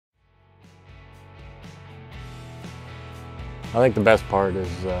I think the best part is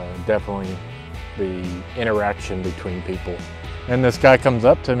definitely the interaction between people. And this guy comes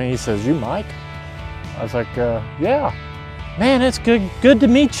up to me, he says, "You Mike?" I was like, "Yeah." "Man, it's good to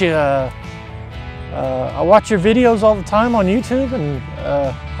meet you. I watch your videos all the time on YouTube, and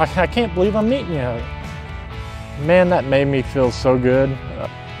I can't believe I'm meeting you." Man, that made me feel so good.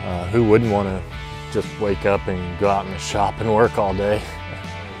 Who wouldn't want to just wake up and go out in the shop and work all day?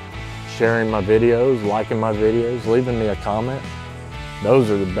 Sharing my videos, liking my videos, leaving me a comment. Those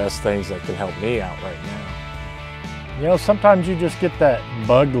are the best things that can help me out right now. You know, sometimes you just get that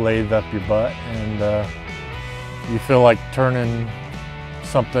bug laid up your butt and you feel like turning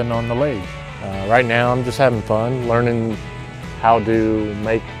something on the lathe. Right now I'm just having fun, learning how to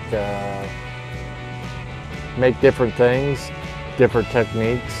make different things, different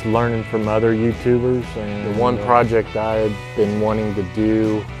techniques, learning from other YouTubers. And the one project I had been wanting to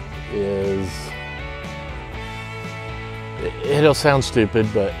do is, it'll sound stupid,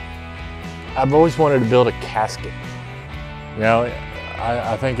 but I've always wanted to build a casket. You know,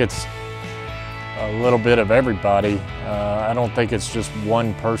 I think it's a little bit of everybody. I don't think it's just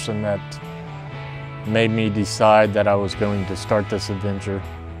one person that made me decide that I was going to start this adventure.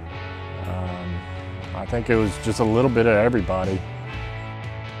 I think it was just a little bit of everybody.